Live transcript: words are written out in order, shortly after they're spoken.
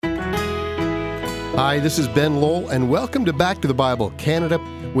Hi, this is Ben Lowell, and welcome to Back to the Bible, Canada,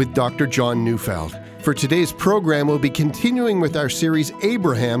 with Dr. John Neufeld. For today's program, we'll be continuing with our series,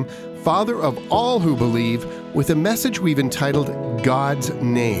 Abraham, Father of All Who Believe, with a message we've entitled, God's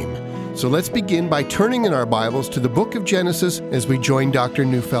Name. So let's begin by turning in our Bibles to the book of Genesis as we join Dr.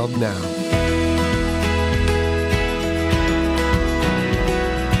 Neufeld now.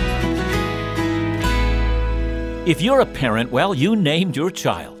 If you're a parent, well, you named your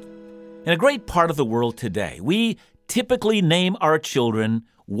child. In a great part of the world today, we typically name our children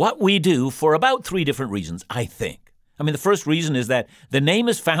what we do for about three different reasons, I think. The first reason is that the name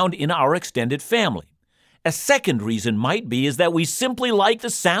is found in our extended family. A second reason might be is that we simply like the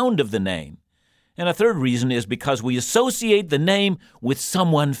sound of the name. And a third reason is because we associate the name with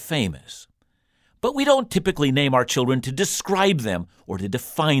someone famous. But we don't typically name our children to describe them or to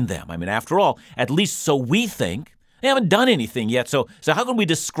define them. After all, at least so we think. They haven't done anything yet, so how can we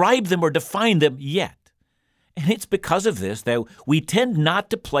describe them or define them yet? And it's because of this that we tend not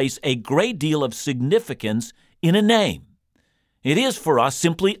to place a great deal of significance in a name. It is for us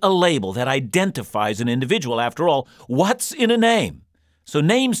simply a label that identifies an individual. After all, what's in a name? So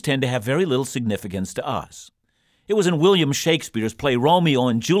names tend to have very little significance to us. It was in William Shakespeare's play Romeo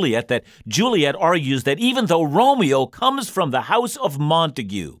and Juliet that Juliet argues that even though Romeo comes from the house of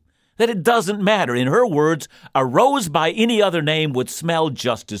Montague, that it doesn't matter. In her words, a rose by any other name would smell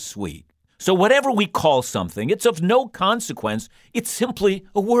just as sweet. So whatever we call something, it's of no consequence. It's simply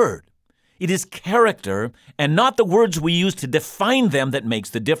a word. It is character and not the words we use to define them that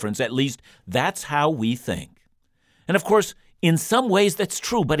makes the difference. At least that's how we think. And of course, in some ways that's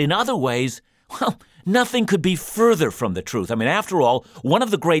true, but in other ways, nothing could be further from the truth. After all, one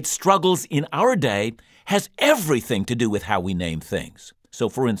of the great struggles in our day has everything to do with how we name things. So,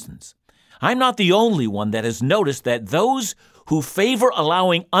 for instance, I'm not the only one that has noticed that those who favor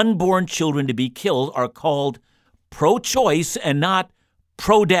allowing unborn children to be killed are called pro-choice and not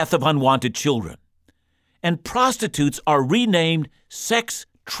pro-death of unwanted children. And prostitutes are renamed sex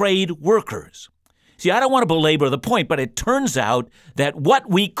trade workers. See, I don't want to belabor the point, but it turns out that what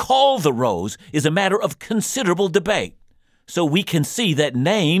we call the rose is a matter of considerable debate. So we can see that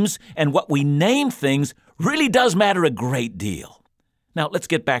names and what we name things really does matter a great deal. Now, let's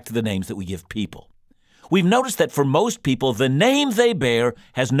get back to the names that we give people. We've noticed that for most people, the name they bear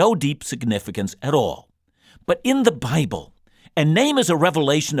has no deep significance at all. But in the Bible, a name is a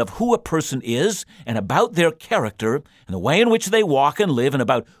revelation of who a person is and about their character and the way in which they walk and live and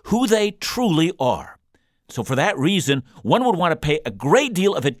about who they truly are. So for that reason, one would want to pay a great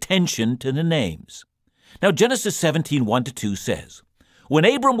deal of attention to the names. Now, Genesis 17, 1-2 says, When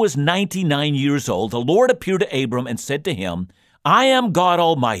Abram was 99 years old, the Lord appeared to Abram and said to him, I am God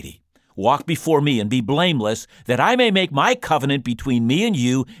Almighty. Walk before me and be blameless, that I may make my covenant between me and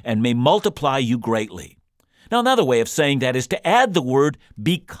you and may multiply you greatly. Now, another way of saying that is to add the word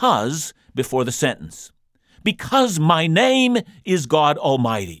because before the sentence. Because my name is God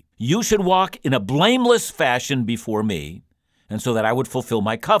Almighty, you should walk in a blameless fashion before me, and so that I would fulfill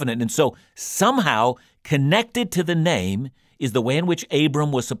my covenant. And so somehow connected to the name is the way in which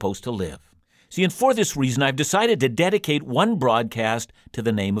Abram was supposed to live. See, and for this reason, I've decided to dedicate one broadcast to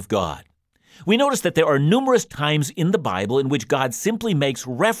the name of God. We notice that there are numerous times in the Bible in which God simply makes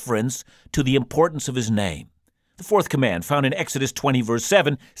reference to the importance of his name. The fourth command, found in Exodus 20, verse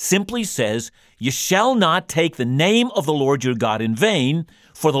 7, simply says, You shall not take the name of the Lord your God in vain,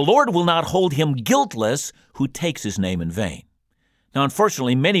 for the Lord will not hold him guiltless who takes his name in vain. Now,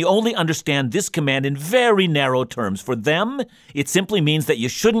 unfortunately, many only understand this command in very narrow terms. For them, it simply means that you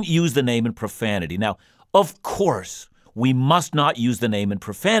shouldn't use the name in profanity. Now, of course, we must not use the name in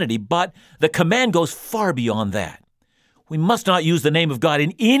profanity, but the command goes far beyond that. We must not use the name of God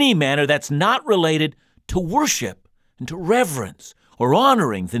in any manner that's not related to worship and to reverence or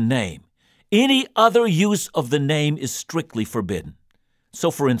honoring the name. Any other use of the name is strictly forbidden. So,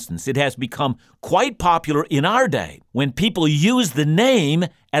 for instance, it has become quite popular in our day when people use the name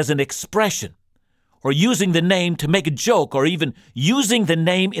as an expression, or using the name to make a joke, or even using the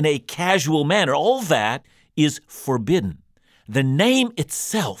name in a casual manner. All that is forbidden. The name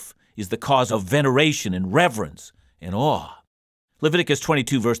itself is the cause of veneration and reverence and awe. Leviticus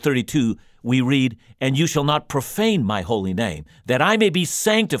 22, verse 32, we read, And you shall not profane my holy name, that I may be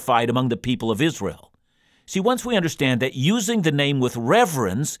sanctified among the people of Israel. See, once we understand that using the name with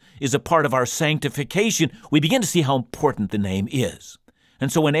reverence is a part of our sanctification, we begin to see how important the name is.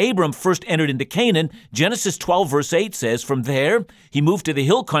 And so when Abram first entered into Canaan, Genesis 12, verse 8 says, From there he moved to the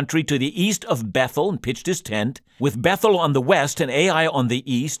hill country to the east of Bethel and pitched his tent, with Bethel on the west and Ai on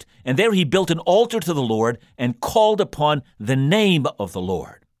the east, and there he built an altar to the Lord and called upon the name of the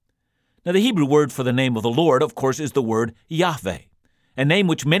Lord. Now, the Hebrew word for the name of the Lord, of course, is the word Yahweh, a name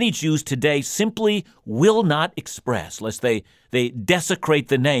which many Jews today simply will not express, lest they desecrate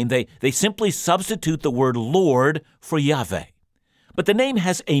the name. They simply substitute the word Lord for Yahweh. But the name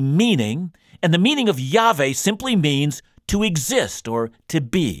has a meaning, and the meaning of Yahweh simply means to exist or to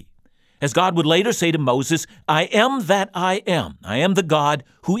be. As God would later say to Moses, I am that I am. I am the God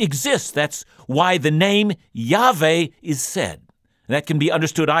who exists. That's why the name Yahweh is said. That can be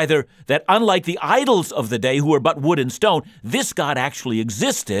understood either that unlike the idols of the day who were but wood and stone, this God actually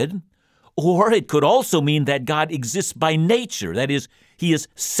existed, or it could also mean that God exists by nature. That is, he is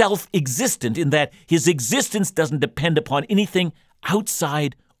self-existent in that his existence doesn't depend upon anything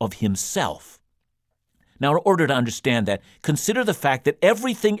outside of himself. Now, in order to understand that, consider the fact that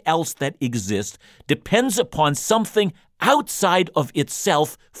everything else that exists depends upon something outside of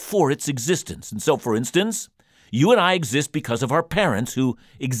itself for its existence. And so, for instance, you and I exist because of our parents, who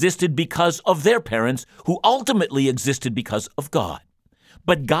existed because of their parents, who ultimately existed because of God.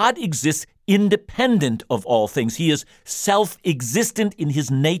 But God exists independent of all things. He is self-existent in his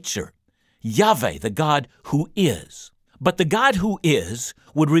nature. Yahweh, the God who is. But the God who is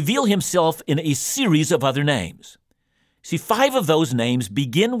would reveal himself in a series of other names. See, 5 of those names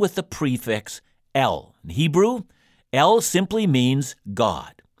begin with the prefix El. In Hebrew, El simply means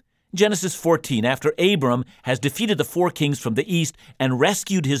God. Genesis 14, after Abram has defeated the 4 kings from the east and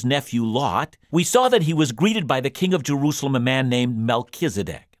rescued his nephew Lot, we saw that he was greeted by the king of Jerusalem, a man named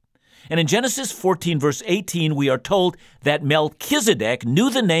Melchizedek. And in Genesis 14, verse 18, we are told that Melchizedek knew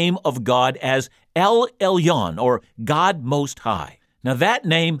the name of God as El Elyon, or God Most High. Now that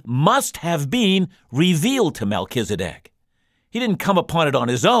name must have been revealed to Melchizedek. He didn't come upon it on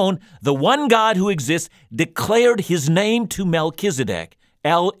his own. The one God who exists declared his name to Melchizedek.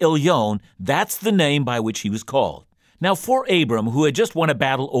 El Elyon, that's the name by which he was called. Now, for Abram, who had just won a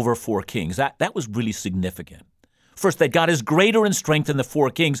battle over 4 kings, that was really significant. First, that God is greater in strength than the 4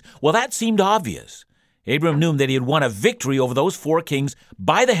 kings, well, that seemed obvious. Abram knew that he had won a victory over those 4 kings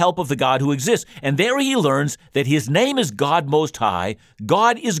by the help of the God who exists. And there he learns that his name is God Most High.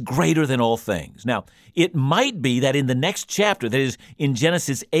 God is greater than all things. Now, it might be that in the next chapter, that is in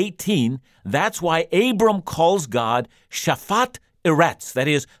Genesis 18, that's why Abram calls God Shaphat Eretz, that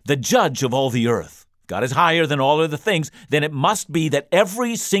is, the judge of all the earth. God is higher than all other things, then it must be that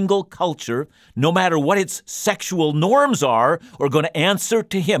every single culture, no matter what its sexual norms are going to answer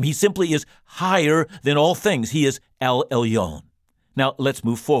to him. He simply is higher than all things. He is El Elyon. Now, let's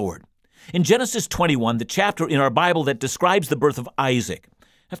move forward. In Genesis 21, the chapter in our Bible that describes the birth of Isaac,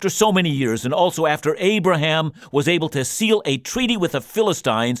 after so many years, and also after Abraham was able to seal a treaty with the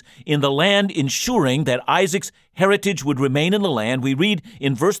Philistines in the land, ensuring that Isaac's heritage would remain in the land, we read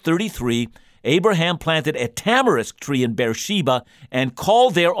in verse 33, Abraham planted a tamarisk tree in Beersheba and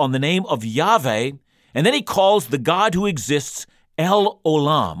called there on the name of Yahweh, and then he calls the God who exists El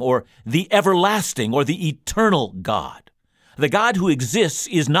Olam, or the everlasting, or the eternal God. The God who exists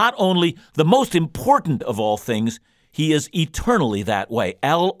is not only the most important of all things, he is eternally that way,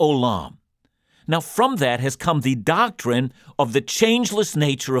 El Olam. Now, from that has come the doctrine of the changeless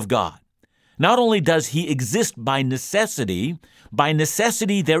nature of God. Not only does he exist by necessity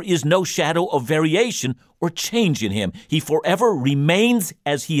there is no shadow of variation or change in him. He forever remains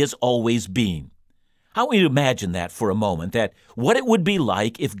as he has always been. How would you imagine that for a moment, that what it would be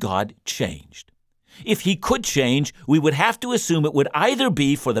like if God changed? If he could change, we would have to assume it would either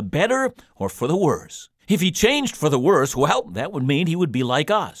be for the better or for the worse. If he changed for the worse, well, that would mean he would be like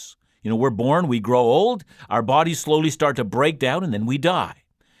us. We're born, we grow old, our bodies slowly start to break down, and then we die.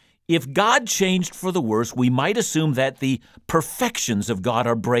 If God changed for the worse, we might assume that the perfections of God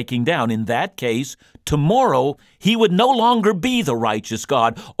are breaking down. In that case, tomorrow, he would no longer be the righteous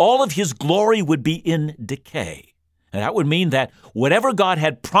God. All of his glory would be in decay. And that would mean that whatever God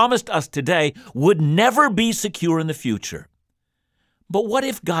had promised us today would never be secure in the future. But what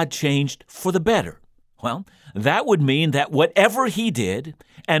if God changed for the better? Well, that would mean that whatever he did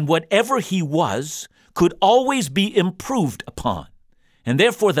and whatever he was could always be improved upon. And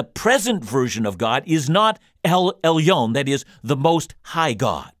therefore, the present version of God is not El Elyon, that is, the Most High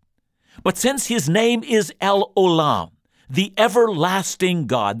God. But since his name is El Olam, the everlasting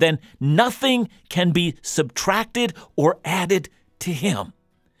God, then nothing can be subtracted or added to him.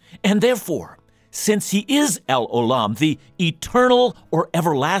 And therefore, since he is El Olam, the eternal or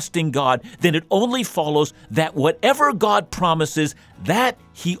everlasting God, then it only follows that whatever God promises, that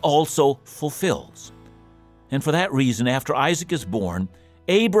he also fulfills. And for that reason, after Isaac is born,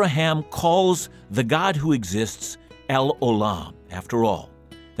 Abraham calls the God who exists El Olam. After all,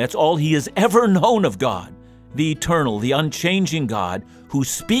 that's all he has ever known of God, the eternal, the unchanging God who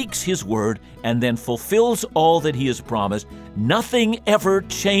speaks his word and then fulfills all that he has promised. Nothing ever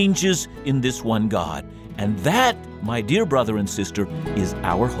changes in this one God. And that, my dear brother and sister, is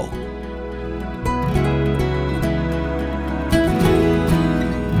our hope.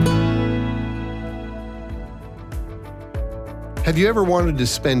 Have you ever wanted to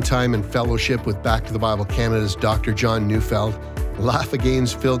spend time in fellowship with Back to the Bible Canada's Dr. John Neufeld, Laugh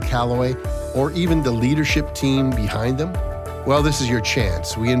Again's Phil Callaway, or even the leadership team behind them? Well, this is your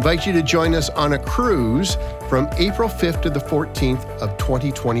chance. We invite you to join us on a cruise from April 5th to the 14th of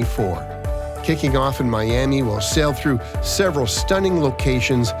 2024. Kicking off in Miami, we'll sail through several stunning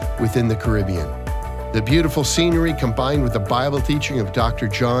locations within the Caribbean. The beautiful scenery combined with the Bible teaching of Dr.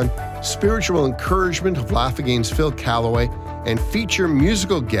 John, spiritual encouragement of Laugh Again's Phil Callaway, and feature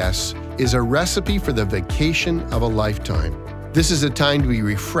musical guests is a recipe for the vacation of a lifetime. This is a time to be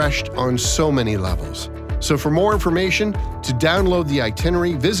refreshed on so many levels. So for more information, to download the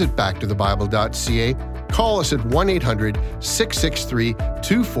itinerary, visit backtothebible.ca, call us at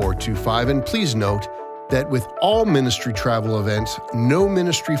 1-800-663-2425, and please note that with all ministry travel events, no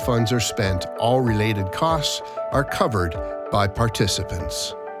ministry funds are spent. All related costs are covered by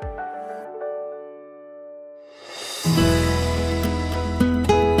participants.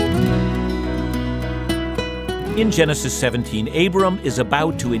 In Genesis 17, Abram is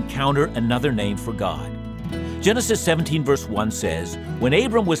about to encounter another name for God. Genesis 17 verse 1 says, "When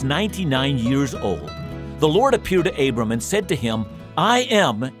Abram was 99 years old, the Lord appeared to Abram and said to him, 'I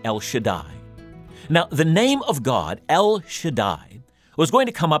am El Shaddai.'" Now, the name of God, El Shaddai, was going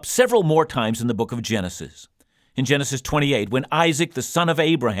to come up several more times in the book of Genesis. In Genesis 28, when Isaac, the son of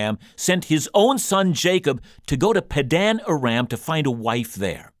Abraham, sent his own son Jacob to go to Padan Aram to find a wife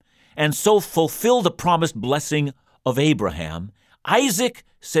there, and so fulfill the promised blessing of Abraham, Isaac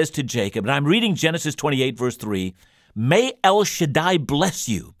says to Jacob, and I'm reading Genesis 28, verse 3, "May El Shaddai bless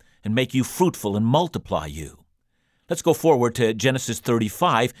you and make you fruitful and multiply you." Let's go forward to Genesis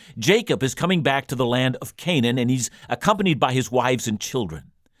 35. Jacob is coming back to the land of Canaan, and he's accompanied by his wives and children.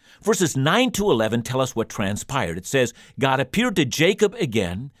 Verses 9 to 11 tell us what transpired. It says, God appeared to Jacob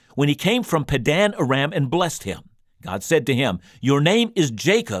again when he came from Padan Aram and blessed him. God said to him, "Your name is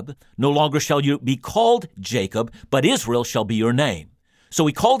Jacob. No longer shall you be called Jacob, but Israel shall be your name." So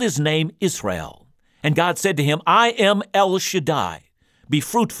he called his name Israel. And God said to him, "I am El Shaddai. Be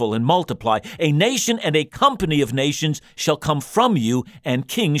fruitful and multiply. A nation and a company of nations shall come from you, and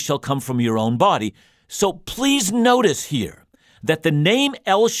kings shall come from your own body." So please notice here that the name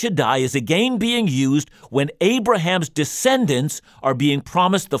El Shaddai is again being used when Abraham's descendants are being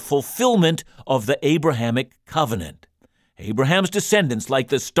promised the fulfillment of the Abrahamic covenant. Abraham's descendants, like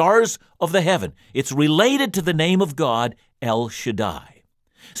the stars of the heaven, it's related to the name of God, El Shaddai.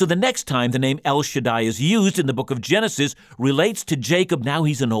 So the next time the name El Shaddai is used in the book of Genesis relates to Jacob. Now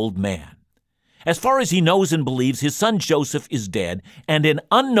he's an old man. As far as he knows and believes, his son Joseph is dead, and an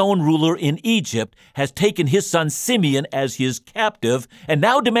unknown ruler in Egypt has taken his son Simeon as his captive, and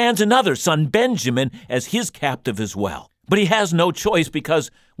now demands another son, Benjamin, as his captive as well. But he has no choice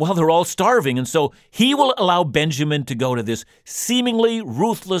because, well, they're all starving, and so he will allow Benjamin to go to this seemingly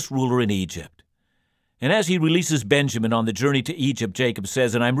ruthless ruler in Egypt. And as he releases Benjamin on the journey to Egypt, Jacob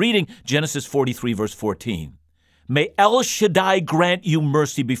says, and I'm reading Genesis 43, verse 14, "May El Shaddai grant you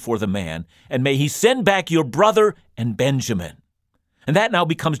mercy before the man, and may he send back your brother and Benjamin." And that now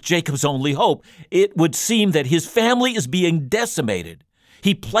becomes Jacob's only hope. It would seem that his family is being decimated.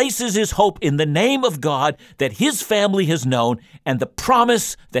 He places his hope in the name of God that his family has known and the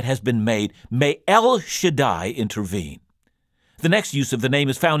promise that has been made. May El Shaddai intervene. The next use of the name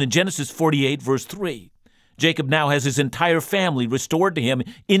is found in Genesis 48, verse 3. Jacob now has his entire family restored to him,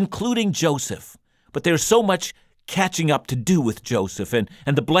 including Joseph. But there's so much catching up to do with Joseph and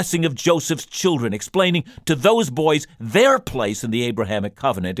the blessing of Joseph's children, explaining to those boys their place in the Abrahamic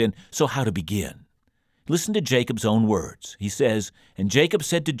covenant, and so how to begin. Listen to Jacob's own words. He says, "And Jacob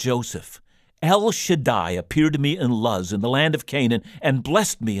said to Joseph, El Shaddai appeared to me in Luz in the land of Canaan and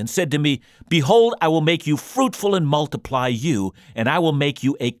blessed me and said to me, 'Behold, I will make you fruitful and multiply you, and I will make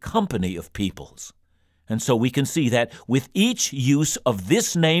you a company of peoples.'" And so we can see that with each use of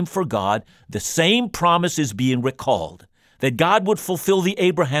this name for God, the same promise is being recalled, that God would fulfill the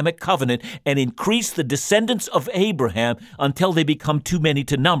Abrahamic covenant and increase the descendants of Abraham until they become too many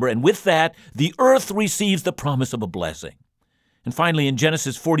to number. And with that, the earth receives the promise of a blessing. And finally, in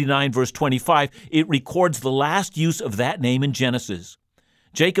Genesis 49, verse 25, it records the last use of that name in Genesis.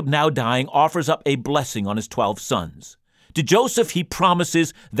 Jacob, now dying, offers up a blessing on his 12 sons. To Joseph, he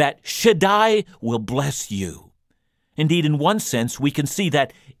promises that Shaddai will bless you. Indeed, in one sense, we can see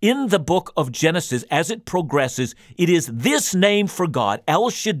that in the book of Genesis, as it progresses, it is this name for God,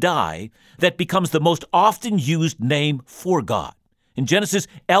 El Shaddai, that becomes the most often used name for God. In Genesis,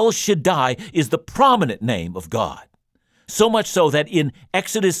 El Shaddai is the prominent name of God. So much so that in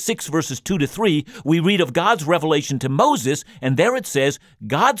Exodus 6, verses 2 to 3, we read of God's revelation to Moses, and there it says,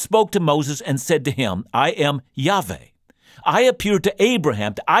 God spoke to Moses and said to him, I am Yahweh. I appeared to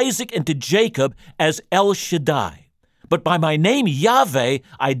Abraham, to Isaac, and to Jacob as El Shaddai. But by my name Yahweh,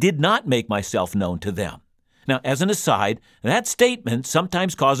 I did not make myself known to them. Now, as an aside, that statement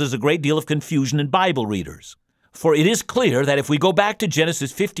sometimes causes a great deal of confusion in Bible readers. For it is clear that if we go back to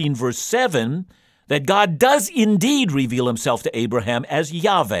Genesis 15, verse 7, that God does indeed reveal himself to Abraham as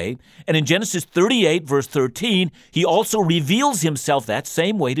Yahweh, and in Genesis 38, verse 13, he also reveals himself that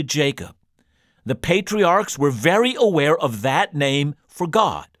same way to Jacob. The patriarchs were very aware of that name for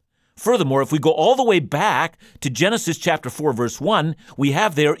God. Furthermore, if we go all the way back to Genesis chapter 4, verse 1, we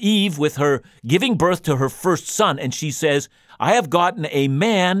have there Eve with her giving birth to her first son, and she says, I have gotten a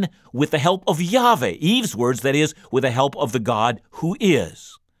man with the help of Yahweh. Eve's words, that is, with the help of the God who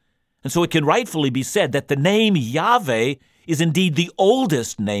is. And so it can rightfully be said that the name Yahweh is indeed the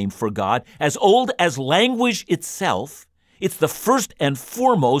oldest name for God, as old as language itself. It's the first and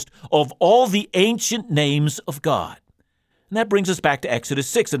foremost of all the ancient names of God. And that brings us back to Exodus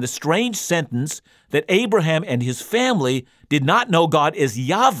 6 and the strange sentence that Abraham and his family did not know God as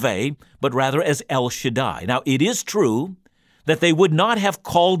Yahweh, but rather as El Shaddai. Now, it is true that they would not have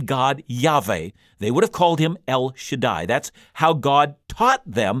called God Yahweh. They would have called him El Shaddai. That's how God taught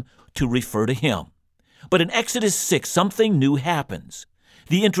them to refer to him. But in Exodus 6, something new happens.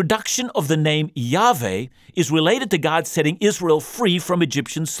 The introduction of the name Yahweh is related to God setting Israel free from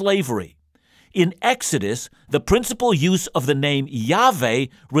Egyptian slavery. In Exodus, the principal use of the name Yahweh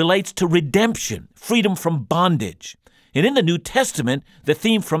relates to redemption, freedom from bondage. And in the New Testament, the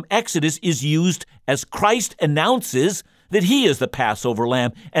theme from Exodus is used as Christ announces that he is the Passover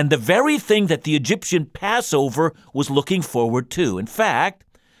lamb, and the very thing that the Egyptian Passover was looking forward to. In fact,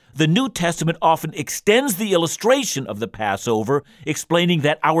 the New Testament often extends the illustration of the Passover, explaining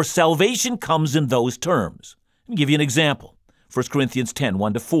that our salvation comes in those terms. Let me give you an example. 1 Corinthians 10,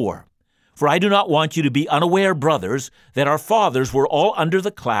 1-4. For I do not want you to be unaware, brothers, that our fathers were all under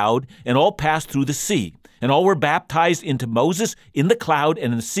the cloud and all passed through the sea, and all were baptized into Moses in the cloud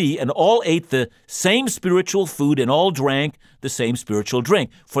and in the sea, and all ate the same spiritual food and all drank the same spiritual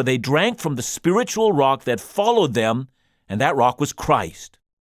drink. For they drank from the spiritual rock that followed them, and that rock was Christ.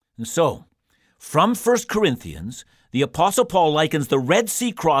 And so, from 1 Corinthians, the Apostle Paul likens the Red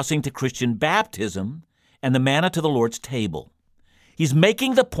Sea crossing to Christian baptism and the manna to the Lord's table. He's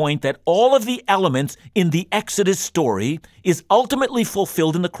making the point that all of the elements in the Exodus story is ultimately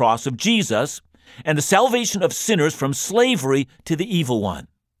fulfilled in the cross of Jesus and the salvation of sinners from slavery to the evil one.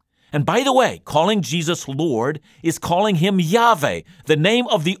 And by the way, calling Jesus Lord is calling him Yahweh, the name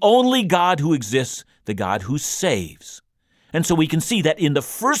of the only God who exists, the God who saves. And so we can see that in the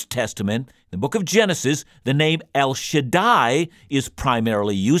First Testament, the book of Genesis, the name El Shaddai is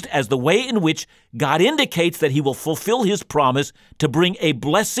primarily used as the way in which God indicates that he will fulfill his promise to bring a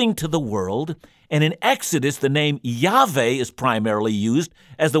blessing to the world. And in Exodus, the name Yahweh is primarily used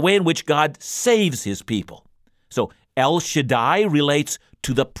as the way in which God saves his people. So El Shaddai relates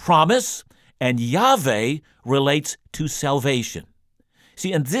to the promise, and Yahweh relates to salvation.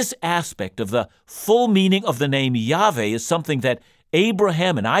 See, and this aspect of the full meaning of the name Yahweh is something that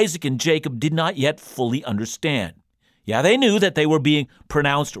Abraham and Isaac and Jacob did not yet fully understand. Yeah, they knew that they were being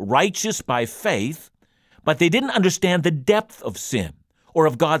pronounced righteous by faith, but they didn't understand the depth of sin or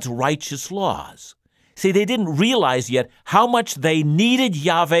of God's righteous laws. See, they didn't realize yet how much they needed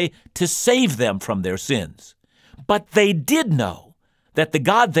Yahweh to save them from their sins. But they did know that the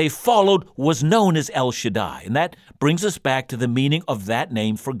God they followed was known as El Shaddai, and that brings us back to the meaning of that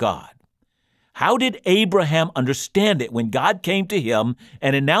name for God. How did Abraham understand it when God came to him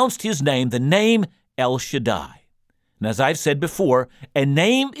and announced his name, the name El Shaddai? And as I've said before, a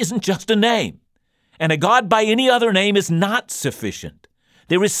name isn't just a name, and a God by any other name is not sufficient.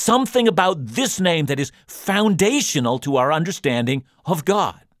 There is something about this name that is foundational to our understanding of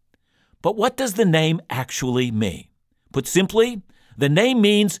God. But what does the name actually mean? Put simply, the name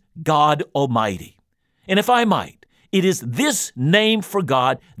means God Almighty. And if I might, it is this name for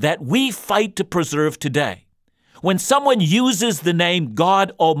God that we fight to preserve today. When someone uses the name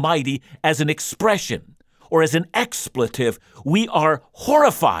God Almighty as an expression or as an expletive, we are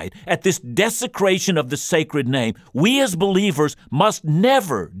horrified at this desecration of the sacred name. We as believers must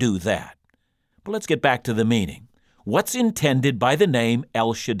never do that. But let's get back to the meaning. What's intended by the name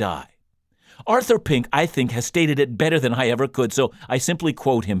El Shaddai? Arthur Pink, I think, has stated it better than I ever could, so I simply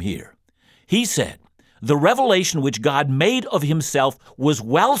quote him here. He said, "The revelation which God made of himself was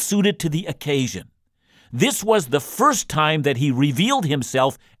well suited to the occasion. This was the first time that he revealed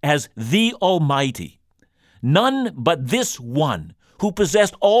himself as the Almighty. None but this one, who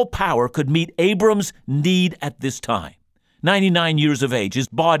possessed all power, could meet Abram's need at this time. 99 years of age, his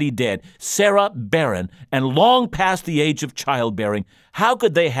body dead, Sarah barren, and long past the age of childbearing. How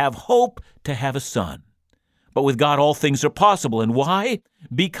could they have hope to have a son? But with God all things are possible. And why?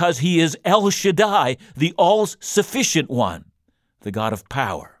 Because he is El Shaddai, the all-sufficient one, the God of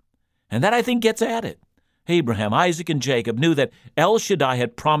power." And that, I think, gets at it. Abraham, Isaac, and Jacob knew that El Shaddai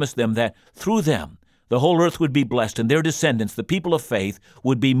had promised them that through them, the whole earth would be blessed, and their descendants, the people of faith,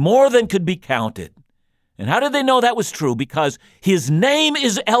 would be more than could be counted. And how did they know that was true? Because his name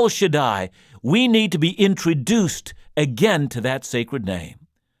is El Shaddai. We need to be introduced again to that sacred name.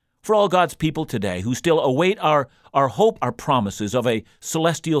 For all God's people today who still await our hope, our promises of a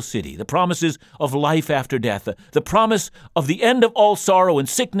celestial city, the promises of life after death, the promise of the end of all sorrow and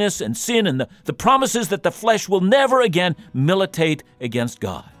sickness and sin, and the promises that the flesh will never again militate against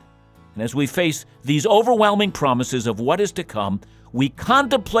God. And as we face these overwhelming promises of what is to come, we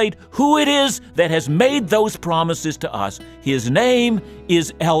contemplate who it is that has made those promises to us. His name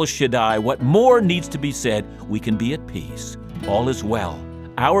is El Shaddai. What more needs to be said? We can be at peace. All is well.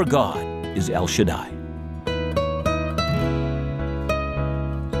 Our God is El Shaddai.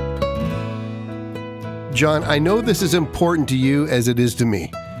 John, I know this is important to you as it is to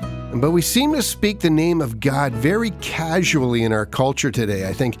me, but we seem to speak the name of God very casually in our culture today.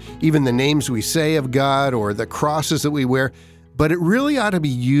 I think even the names we say of God or the crosses that we wear, but it really ought to be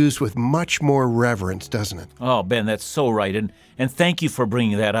used with much more reverence, doesn't it? Oh, Ben, that's so right. And thank you for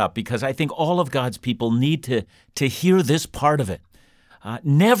bringing that up, because I think all of God's people need to hear this part of it.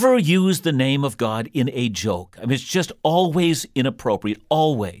 Never use the name of God in a joke. I mean, it's just always inappropriate,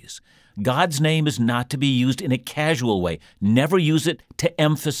 always. God's name is not to be used in a casual way. Never use it to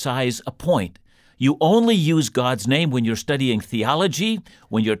emphasize a point. You only use God's name when you're studying theology,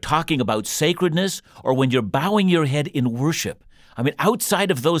 when you're talking about sacredness, or when you're bowing your head in worship. I mean,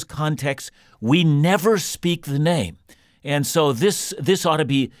 outside of those contexts, we never speak the name. And so this ought to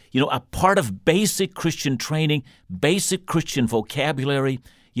be, a part of basic Christian training, basic Christian vocabulary.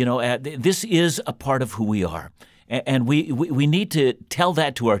 This is a part of who we are. And we need to tell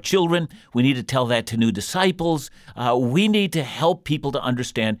that to our children. We need to tell that to new disciples. We need to help people to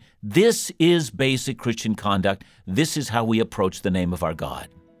understand this is basic Christian conduct. This is how we approach the name of our God.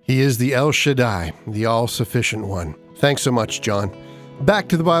 He is the El Shaddai, the all-sufficient one. Thanks so much, John. Back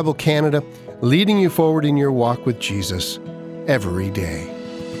to the Bible Canada, leading you forward in your walk with Jesus every day.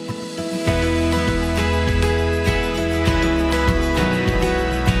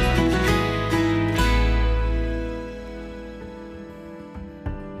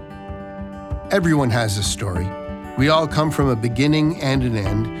 Everyone has a story. We all come from a beginning and an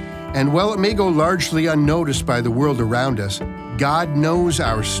end, and while it may go largely unnoticed by the world around us, God knows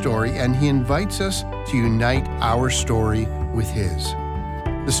our story, and He invites us to unite our story with His.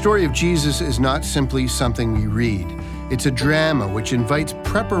 The story of Jesus is not simply something we read. It's a drama which invites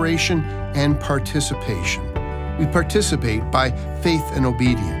preparation and participation. We participate by faith and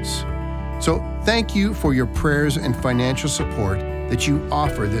obedience. So thank you for your prayers and financial support that you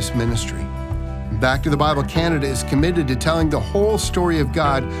offer this ministry. Back to the Bible Canada is committed to telling the whole story of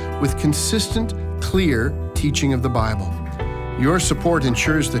God with consistent, clear teaching of the Bible. Your support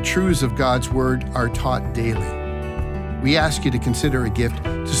ensures the truths of God's Word are taught daily. We ask you to consider a gift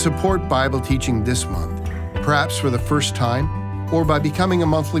to support Bible teaching this month, perhaps for the first time or by becoming a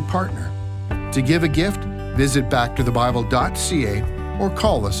monthly partner. To give a gift, visit backtothebible.ca or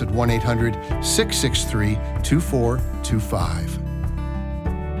call us at 1-800-663-2425.